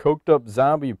army of coked-up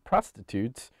zombie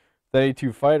prostitutes, the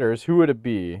 82 fighters, who would it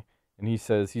be? And he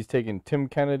says he's taking Tim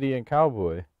Kennedy and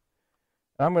Cowboy.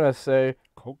 I'm going to say...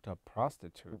 Coked-up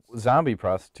prostitutes? Zombie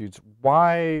prostitutes.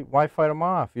 Why fight them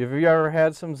off? Have you ever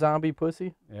had some zombie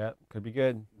pussy? Yeah, could be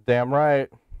good. Damn right.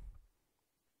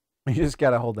 You just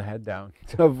got to hold the head down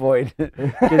to avoid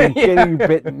getting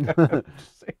bitten.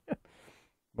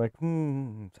 Like,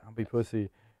 zombie pussy.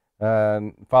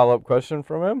 And follow-up question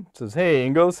from him. It says, hey,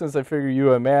 Ingo, since I figure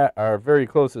you and Matt are very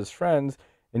close as friends,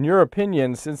 in your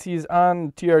opinion, since he's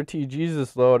on TRT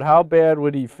Jesus load, how bad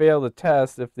would he fail the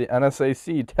test if the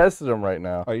NSAC tested him right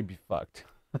now? Oh, you'd be fucked.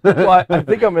 Well, I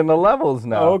think I'm in the levels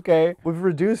now. Okay. We've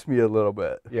reduced me a little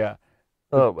bit. Yeah.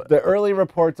 A little bit. The early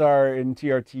reports are in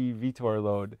TRT Vitor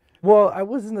load. Well, I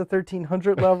was in the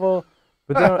 1300 level,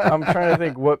 but then I'm trying to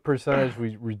think what percentage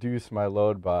we reduced my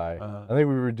load by. I think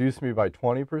we reduced me by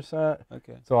 20%.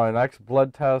 Okay. So our next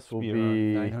blood test will be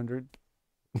be 900.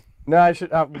 No,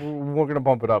 we're gonna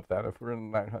bump it up then if we're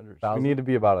in the 900s. We need to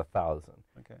be about 1,000.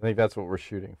 Okay. I think that's what we're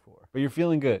shooting for. But you're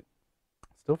feeling good.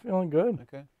 Still feeling good.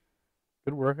 Okay.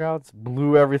 Good workouts.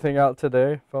 Blew everything out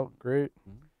today. Felt great.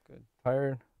 Good.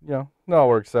 Tired. No, it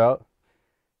works out.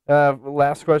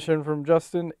 Last question from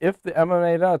Justin. If the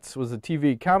MMANUTS was a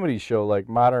TV comedy show like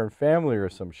Modern Family or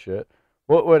some shit,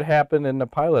 what would happen in the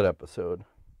pilot episode?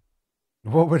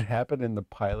 What would happen in the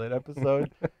pilot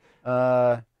episode?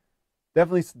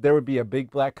 Definitely, there would be a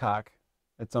big black cock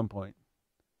at some point.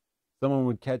 Someone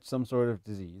would catch some sort of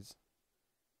disease.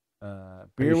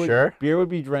 Beer would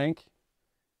be drank.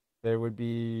 There would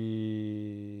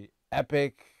be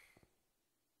epic.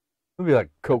 It would be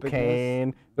like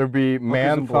cocaine. There'd be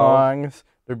man thongs.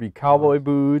 There'd be cowboy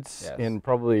boots and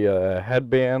probably a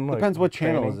headband. Depends what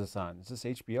channel is this on. Is this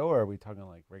HBO or are we talking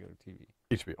like regular TV?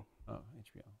 HBO. Oh,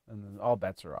 HBO. And then all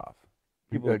bets are off.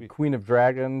 People Queen of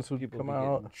Dragons would come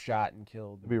out. Shot and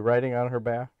killed. They'd be riding on her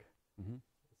back.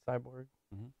 Cyborg.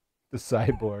 The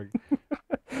cyborg.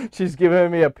 She's giving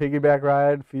me a piggyback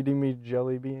ride, feeding me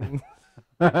jelly beans.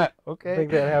 Okay. I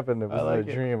think that happened. It was like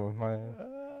a dream of mine.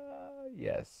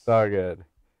 Yes. It's all good.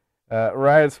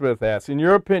 Ryan Smith asks, in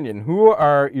your opinion, who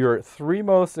are your three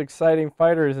most exciting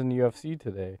fighters in the UFC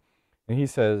today? And he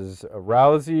says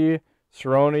Rousey,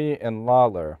 Cerrone, and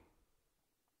Lawler.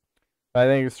 I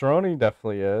think Cerrone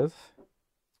definitely is.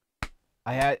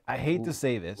 I hate to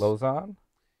say this. Lozon,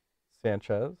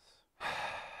 Sanchez.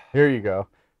 Here you go.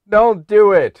 Don't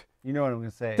do it. You know what I'm going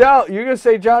to say. You're going to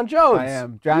say John Jones. I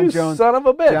am. John Jones. Son of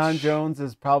a bitch. John Jones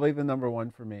is probably the number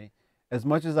one for me. As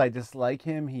much as I dislike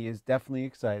him, he is definitely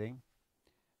exciting.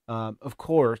 Of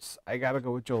course, I got to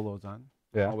go with Joe Lozon.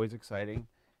 Yeah. Always exciting.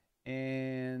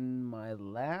 And my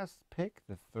last pick,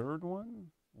 the third one,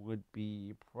 would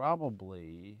be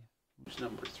probably... Who's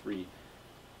number 3?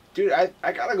 Dude, I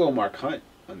got to go Mark Hunt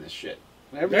on this shit.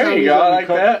 There you go, I like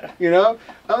that. You know?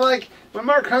 I'm like, when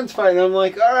Mark Hunt's fighting, I'm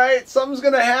like, all right, something's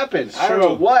going to happen. I don't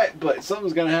know what, but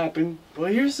something's going to happen.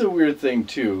 Well, here's the weird thing,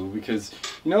 too, because,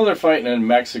 they're fighting in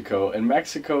Mexico, and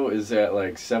Mexico is at,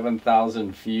 like,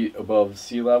 7,000 feet above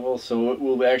sea level, so it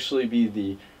will actually be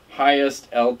the highest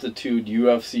altitude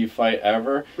UFC fight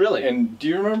ever. Really? And do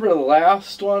you remember the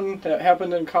last one that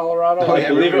happened in Colorado? Oh, I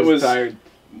believe it was tired.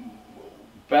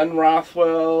 Ben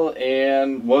Rothwell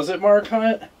and, was it Mark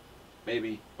Hunt?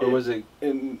 Maybe. Or was it...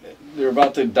 And they're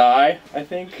about to die, I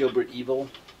think. Gilbert Evil?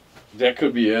 That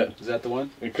could be it. Is that the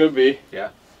one? It could be. Yeah.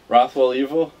 Rothwell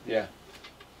Evil? Yeah.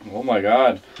 Oh my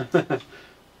God.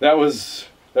 that was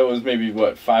maybe,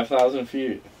 what, 5,000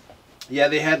 feet? Yeah,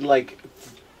 they had like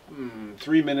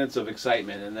 3 minutes of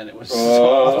excitement, and then it was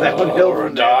downhill we're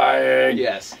from there. Dying.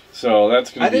 Yes. So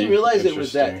that's going to be I didn't realize it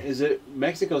was that. Is it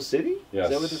Mexico City? Yes.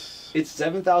 Is that what it's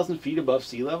 7,000 feet above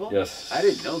sea level? Yes. I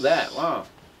didn't know that. Wow.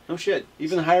 No shit.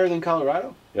 Even higher than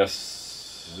Colorado?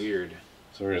 Yes. Weird.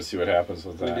 So we're going to see what happens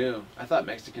with that. We do. I thought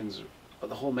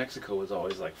the whole Mexico was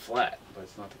always like flat, but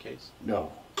it's not the case.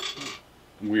 No.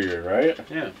 Weird, right?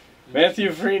 Yeah.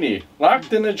 Matthew Freeney,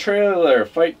 locked in a trailer,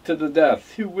 fight to the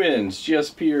death. Who wins,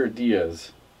 GSP or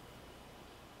Diaz?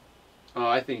 Oh,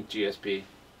 I think GSP.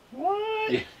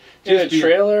 What? Yeah. In a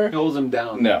trailer? Holds him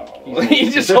down. No. He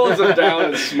just holds him down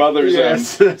and smothers him.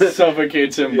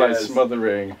 Suffocates him by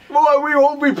smothering. Boy, we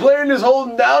won't be playing this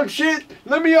holding down shit.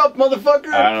 Let me up,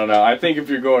 motherfucker. I don't know. I think if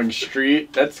you're going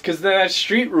street, that's because that's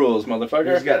street rules,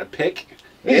 motherfucker. He's got a pick.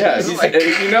 Yeah,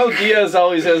 you know Diaz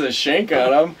always has a shank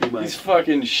on him. He's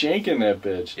fucking shanking that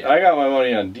bitch. Yeah. I got my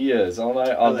money on Diaz all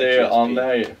night, all day, all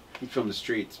night. He's from the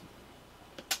streets.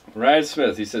 Ryan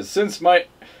Smith, he says, since I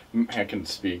can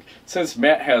speak. Since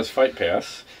Matt has Fight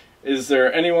Pass, is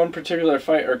there any one particular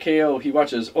fight or KO he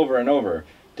watches over and over?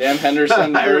 Dan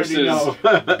Henderson versus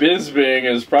Bisping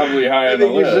is probably high on the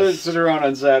list. You sit around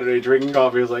on Saturday drinking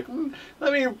coffee. He's like,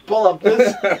 let me pull up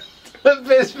this.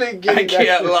 Bisping. I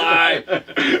can't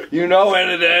lie. You know what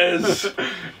it is.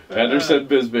 Henderson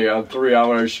Bisping on 3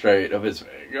 hours straight of Bisping.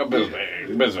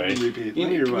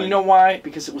 You know why?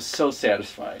 Because it was so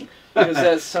satisfying. Because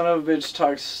that son of a bitch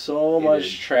talks so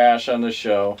much trash on the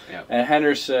show. Yep. And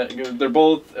Henderson, they're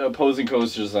both opposing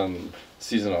coaches on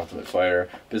Season Ultimate Fighter.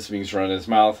 Bisping's running his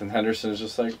mouth, and Henderson's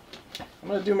just like, I'm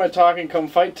going to do my talking come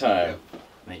fight time. Yep.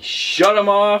 And he shut him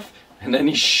off, and then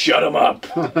he shut him up.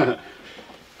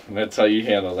 And that's how you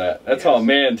handle that. That's how a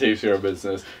man takes care of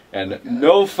business. And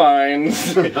no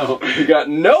fines. No. You got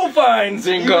no fines,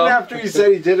 Zingano. Even after he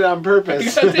said he did it on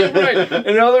purpose. Right.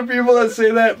 And other people that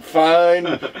say that, fine,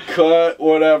 cut,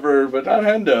 whatever. But not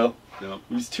Hendo. Nope.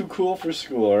 He's too cool for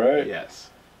school, right?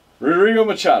 Yes. Rodrigo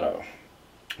Machado.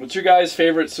 What's your guy's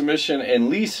favorite submission and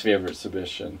least favorite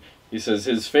submission? He says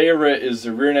his favorite is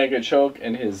the rear naked choke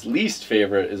and his least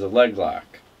favorite is a leg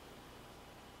lock.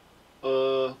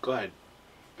 Go ahead.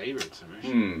 Favorite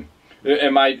submission?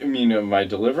 Am I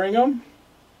delivering them?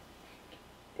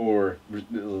 Or,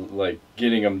 like,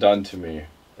 getting them done to me?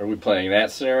 Are we playing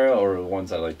that scenario, or the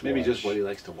ones I like to watch? Maybe just what he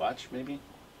likes to watch, maybe?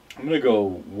 I'm going to go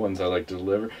ones I like to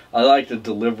deliver. I like to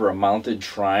deliver a mounted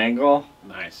triangle.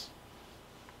 Nice.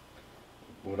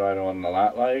 What I don't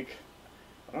not like?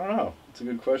 I don't know. It's a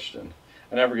good question.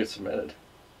 I never get submitted.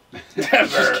 I'm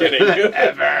just kidding.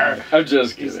 Ever. I'm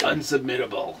just kidding. He's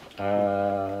unsubmittable.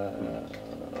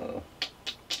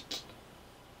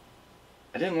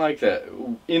 I didn't like that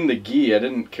in the gi. I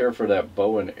didn't care for that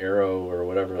bow and arrow or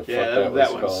whatever the fuck that was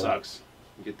called. That one sucks.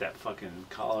 You get that fucking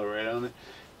collar right on it,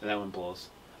 and that one blows.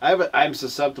 I'm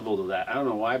susceptible to that. I don't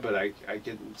know why, but I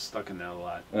get stuck in that a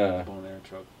lot. Bow and arrow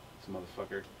choke. It's a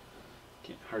motherfucker.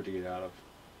 Hard to get out of.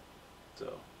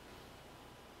 So,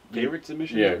 favorite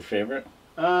submission? Yeah, favorite.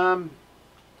 I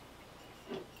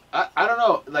don't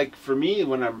know. Like for me,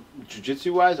 when I'm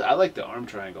jiu-jitsu wise, I like the arm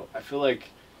triangle. I feel like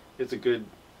it's a good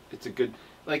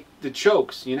like the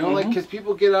chokes, you know, like because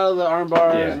people get out of the arm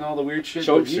bars and all the weird shit.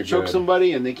 Chokes, if you choke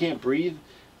somebody and they can't breathe,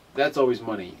 that's always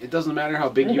money. It doesn't matter how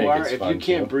big you are. If you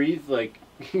can't breathe, like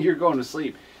you're going to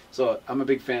sleep. So I'm a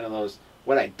big fan of those.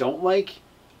 What I don't like,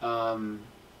 I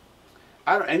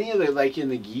don't any of the like in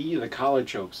the gi, the collar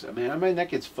chokes. I mean, my neck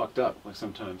gets fucked up. Like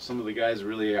sometimes some of the guys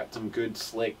really got some good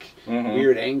slick,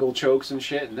 weird angle chokes and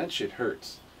shit, and that shit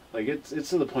hurts. Like it's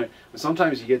to the point.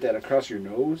 Sometimes you get that across your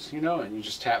nose, you know, and you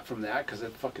just tap from that because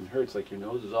it fucking hurts. Like your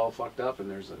nose is all fucked up, and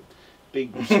there's a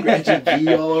big scratchy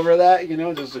gi all over that, you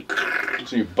know, just.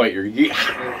 So you bite your gi.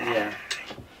 Yeah.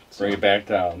 Bring it back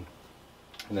down.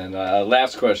 And then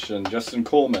last question, Justin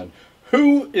Coleman.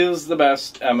 Who is the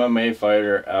best MMA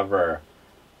fighter ever?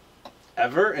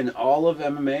 Ever? In all of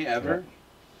MMA ever?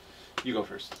 Yeah. You go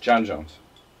first. John Jones.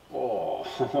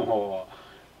 Oh.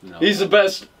 No. He's the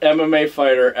best MMA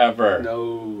fighter ever.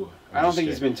 No. I don't think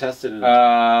he's been tested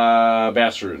enough.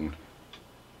 Bass Rutten.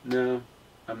 No.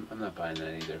 I'm not buying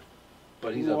that either.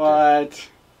 But he's up there. What?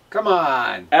 Come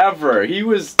on. Ever. He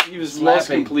was the most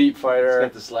complete fighter. He's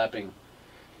got the slapping.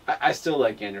 I still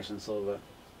like Anderson Silva.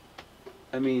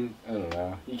 I mean, I don't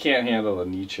know. He can't handle a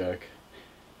knee check.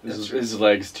 His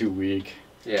leg's too weak.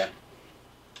 Yeah.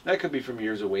 That could be from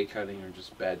years of weight cutting or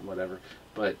just bad whatever.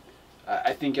 But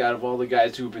I think out of all the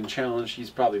guys who have been challenged, he's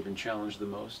probably been challenged the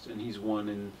most. And he's won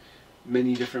in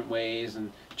many different ways.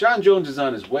 And John Jones is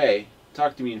on his way.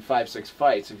 Talk to me in 5-6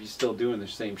 fights. If he's still doing the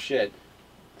same shit,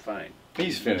 fine.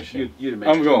 He's finishing. You the man.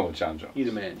 I'm going with John Jones. He's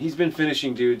the man. He's been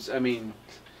finishing dudes. I mean,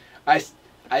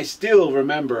 I still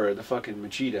remember the fucking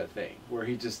Machida thing. Where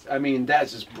he just, I mean,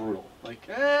 that's just brutal. Like,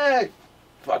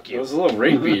 fuck you. It was a little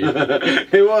rapey.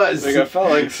 It was. Like I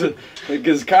felt like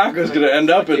his cock was going to end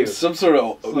up in some sort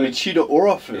of Machida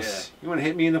orifice. Yeah. You want to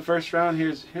hit me in the first round?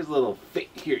 Here's a little fit.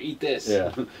 Here, eat this.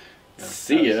 Yeah.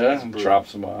 See ya.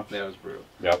 Drops him off. That was brutal.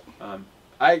 Yep.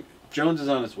 Jones is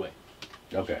on his way.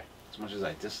 Okay. As much as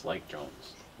I dislike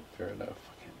Jones. Fair enough.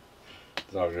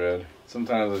 It's all good.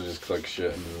 Sometimes I just click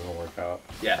shit and it doesn't work out.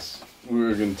 Yes.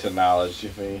 We're getting to knowledge, you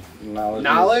think?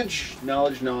 Knowledge.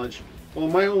 Well,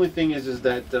 my only thing is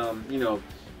that, you know,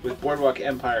 with Boardwalk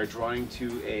Empire drawing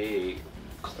to a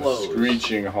close. A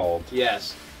screeching halt.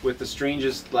 Yes. With the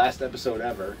strangest last episode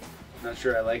ever. Not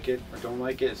sure I like it or don't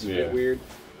like it. It's a bit weird.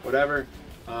 Whatever.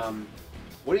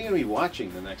 What are you going to be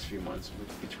watching the next few months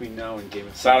between now and Game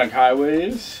of Thrones? Sonic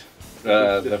Highways.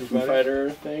 The Foo Fighter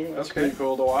thing. That's pretty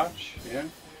cool to watch. Yeah.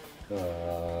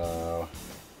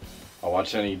 I'll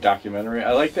watch any documentary.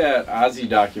 I like that Ozzy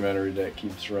documentary that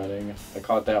keeps running. I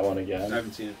caught that one again. I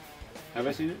haven't seen it. Have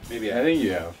I seen it? Maybe I think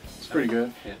you have. It's pretty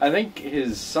good. Yeah. I think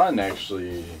his son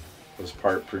actually was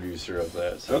part producer of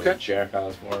that. So Jack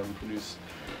Osborne produced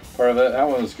part of it. That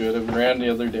one was good. It ran the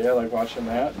other day. I like watching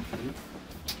that.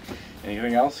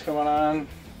 Anything else going on?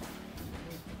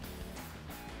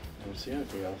 I don't see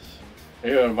anything else. Are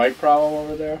you having a mic problem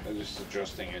over there? I'm just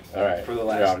adjusting it. All right. For the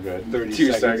last 30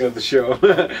 seconds of the show.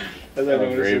 As I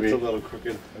noticed, it's a little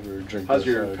crooked. How's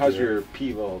your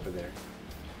pivo over there?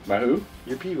 My who?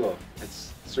 Your pivo.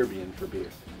 It's Serbian for beer.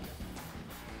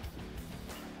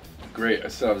 Great. I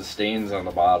still have the stains on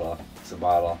the bottle. It's a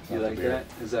bottle. You like that?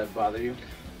 Does that bother you?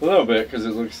 A little bit, because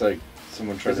it looks like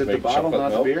someone tried to make chocolate milk. Is it the bottle,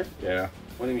 not the beer? Yeah.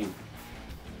 What do you mean?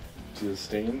 See the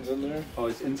stains in there? Oh,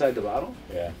 it's inside the bottle?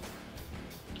 Yeah.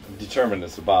 I'm determined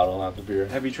it's the bottle, not the beer.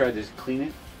 Have you tried to clean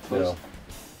it? No.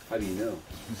 How do you know?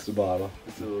 It's the bottle.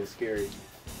 It's a little scary.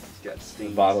 It's got stains.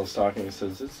 The bottle's talking. It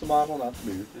says, it's the bottle, not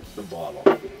the beer. It's the bottle.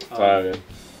 That's all good.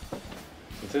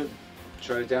 That's it.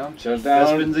 Shut it down? Shut it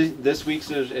down. That's been this week's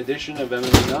edition of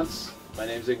MMA Nuts. My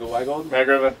name's Ingo Weidman. Matt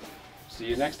Griffin. See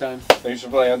you next time. Thanks for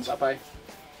playing. Bye-bye.